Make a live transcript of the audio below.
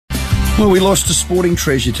Well, we lost a sporting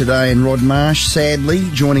treasure today in Rod Marsh. Sadly,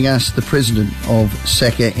 joining us, the president of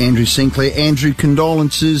SACA, Andrew Sinclair. Andrew,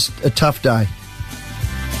 condolences, a tough day.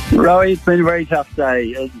 Rowie, it's been a very tough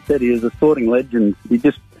day. As you said, he was a sporting legend.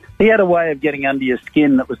 He had a way of getting under your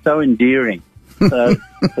skin that was so endearing. So,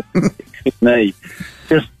 me,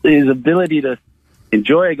 just his ability to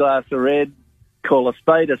enjoy a glass of red, call a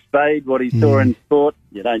spade, what he saw in sport.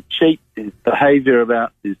 You don't cheat. His behaviour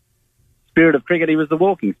about his spirit of cricket. He was the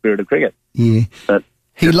walking spirit of cricket. Yeah. But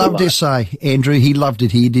he loved SA, Andrew. He loved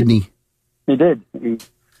it here, didn't he? He did.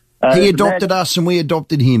 He adopted us and we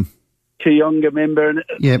adopted him. Kooyonga member. And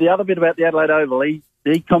the other bit about the Adelaide Oval, he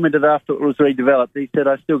commented after it was redeveloped, he said,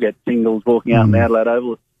 I still get singles walking out in the Adelaide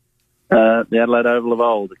Oval. The Adelaide Oval of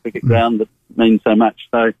old, the cricket ground that means so much.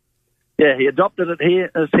 So, yeah, he adopted it here.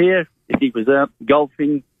 He was out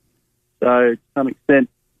golfing, so to some extent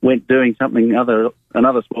went doing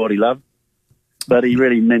another sport he loved. But he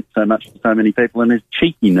really meant so much to so many people, and his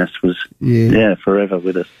cheekiness was, forever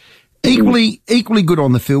with us. Equally good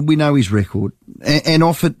on the field. We know his record. And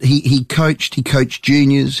off it, he coached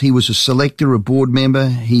juniors. He was a selector, a board member.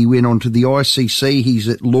 He went on to the ICC. He's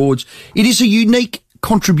at Lords. It is a unique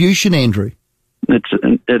contribution, Andrew.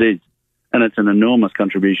 It is. And it's an enormous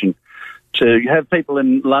contribution. To have people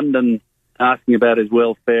in London asking about his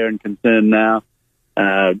welfare and concern now,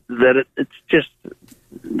 it's just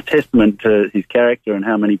a testament to his character and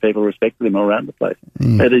how many people respected him all around the place.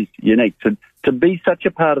 It is unique to be such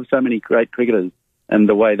a part of so many great cricketers and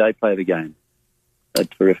the way they play the game. A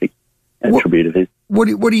terrific attribute of his. What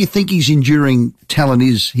do you think his enduring talent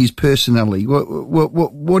is? His personality.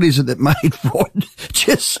 What is it that made Rod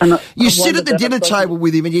just? You sit at the dinner table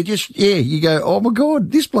with him and you go, oh my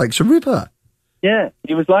God, this bloke's a ripper. Yeah,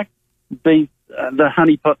 he was like the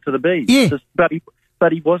honeypot to the bees. Yeah,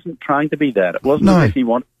 but he wasn't trying to be that. It wasn't as if he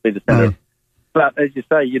wanted to be the centre. No. But as you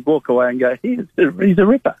say, you'd walk away and go, he's a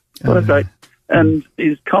ripper. What a great. And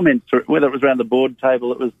his comments, whether it was around the board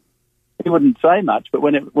table, he wouldn't say much, but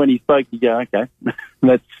when he spoke, you go, okay,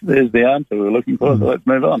 there's the answer we were looking for, so let's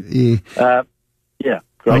move on. Yeah.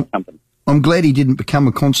 Great company. I'm glad he didn't become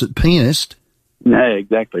a concert pianist. No,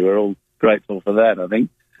 exactly. We're all grateful for that, I think.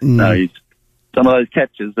 No, some of those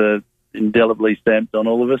catches are indelibly stamped on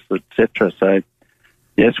all of us, etc. So,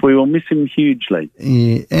 yes, we will miss him hugely.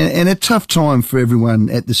 Yeah, and a tough time for everyone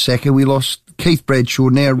at the SACA. We lost Keith Bradshaw,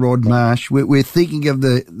 now Rod Marsh. We're thinking of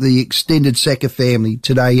the extended SACA family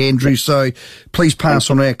today, Andrew, so please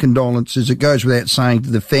pass on our condolences. It goes without saying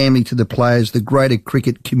to the family, to the players, the greater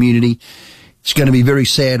cricket community. It's going to be very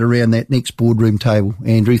sad around that next boardroom table.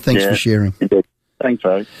 Andrew, thanks for sharing. Thanks,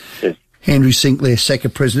 Ray. Yes. Andrew Sinclair, SACA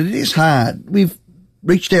president. It is hard. We've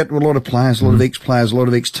reached out to a lot of players, a lot of ex-players, a lot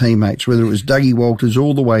of ex-teammates, whether it was Dougie Walters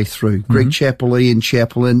all the way through, Greg Chappell, Ian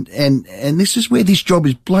Chappell, and this is where this job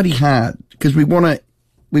is bloody hard, because we want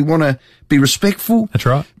to be respectful. That's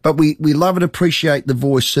right. But we love and appreciate the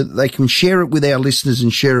voice so that they can share it with our listeners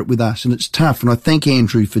and share it with us. And it's tough. And I thank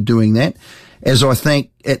Andrew for doing that, as I thank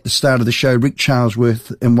at the start of the show Rick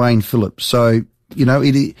Charlesworth and Wayne Phillips. So,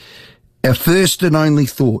 our first and only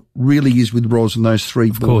thought really is with Ros and those three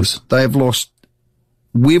boys. Course.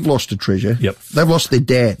 We've lost a treasure. Yep. They've lost their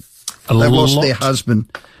dad. They've lost their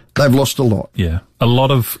husband. They've lost a lot. Yeah. A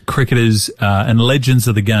lot of cricketers and legends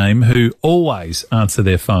of the game who always answer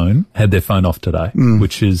their phone had their phone off today,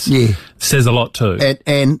 which says a lot too.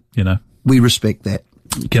 And we respect that.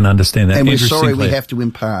 You can understand that. And Andrew we're sorry Sinclair. we have to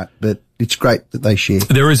impart, but it's great that they share.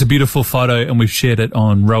 There is a beautiful photo, and we've shared it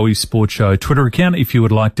on Rowie Sports Show Twitter account if you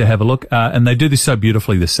would like to have a look. And they do this so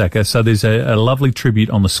beautifully, the SACA. So there's a lovely tribute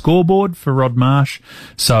on the scoreboard for Rod Marsh.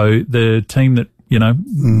 So the team that,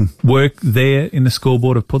 work there in the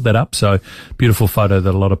scoreboard have put that up. So beautiful photo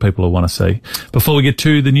that a lot of people will want to see. Before we get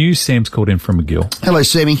to the news, Sam's called in from McGill. Hello,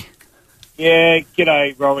 Sammy. Yeah,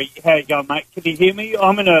 g'day, Rowie. How you going, mate? Can you hear me?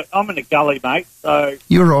 I'm in a gully, mate. So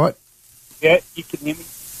you're right. Yeah, you can hear me.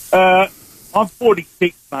 I'm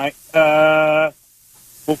 46, mate.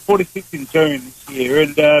 46 in June this year,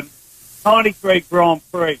 and 93 Grand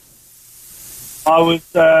Prix. I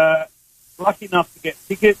was lucky enough to get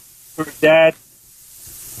tickets for Dad.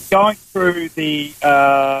 Going through the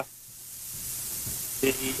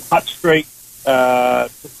Hutch Street to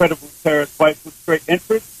Credible Terrace, Wakefield Street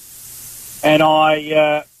entrance. And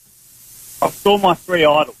I saw my three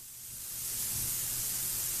idols: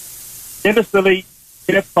 Dennis Lilly,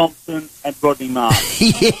 Jeff Thompson, and Rodney Marsh.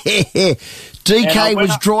 Yeah, DK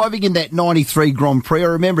was driving in that 93 Grand Prix. I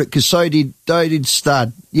remember it because so did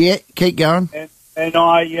Stud. Yeah, keep going. And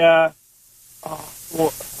I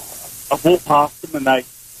walked past them and they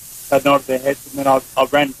nodded their heads, and then I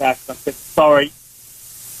ran back and I said, sorry,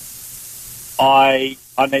 I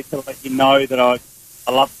I need to let you know that I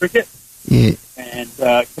love cricket. Yeah. And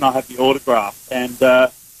can I have your autograph? And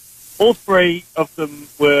all three of them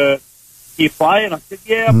were, do you play? And I said,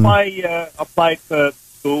 yeah, I played for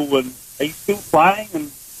school. And are you still playing?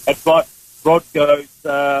 And Rod goes,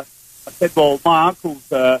 I said, well, my uncle's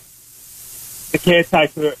the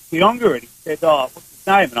caretaker at Kionga. And he said, oh, what's his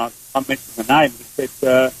name? And I mentioned the name. He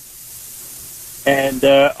said,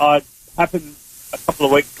 I happened a couple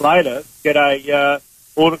of weeks later to get a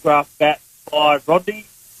autograph bat by Rodney,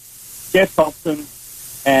 Jeff Thompson,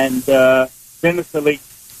 and Dennis Lee.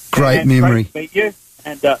 Great memory. Great to meet you.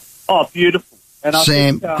 And, beautiful. And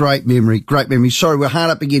Sam, great memory. Sorry, we're hard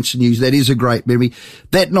up against the news. That is a great memory.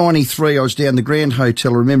 That 93, I was down the Grand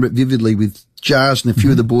Hotel. I remember it vividly with Jars and a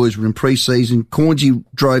few of the boys were in pre-season. Cornsey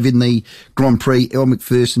drove in the Grand Prix, El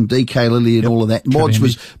McPherson, DK Lilly and all of that. Mods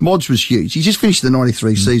was huge. He just finished the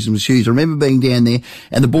 93 season, was huge. I remember being down there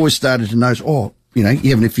and the boys started to notice, you're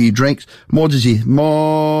having a few drinks. Mods is here.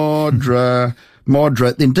 Modra.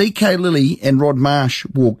 Then DK Lilly and Rod Marsh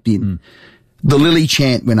walked in. The Lily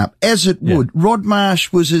chant went up, as it would. Yeah. Rod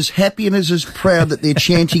Marsh was as happy and as proud that they're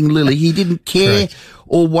chanting Lily. He didn't care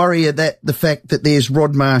or worry about the fact that there's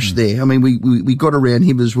Rod Marsh there. I mean, we got around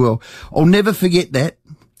him as well. I'll never forget that.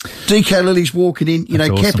 DK Lily's walking in,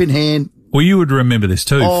 awesome. Cap in hand. Well, you would remember this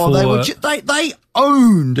too. They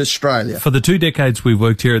owned Australia. For the 2 decades we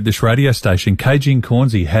worked here at this radio station, KG and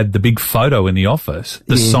Cornsey had the big photo in the office,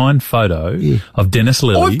 the signed photo of Dennis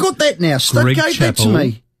Lilly. I've got that now. Greg gave that to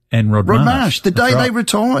me. And Rod Marsh, the day they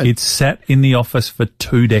retired. It sat in the office for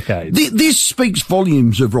 2 decades. This speaks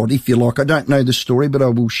volumes of Rod, if you like. I don't know the story, but I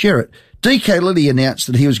will share it. DK Lilly announced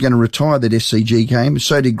that he was going to retire that SCG game,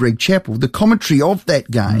 so did Greg Chappell. The commentary of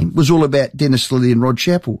that game was all about Dennis Lilly and Rod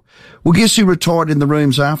Chappell. Well, guess who retired in the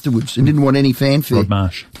rooms afterwards and didn't want any fanfare? Rod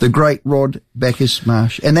Marsh. The great Rod Bacchus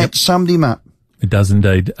Marsh. And that summed him up. It does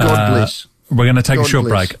indeed. God bless. We're going to take a short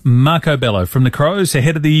break. Marco Bello from the Crows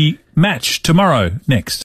ahead of the match tomorrow next.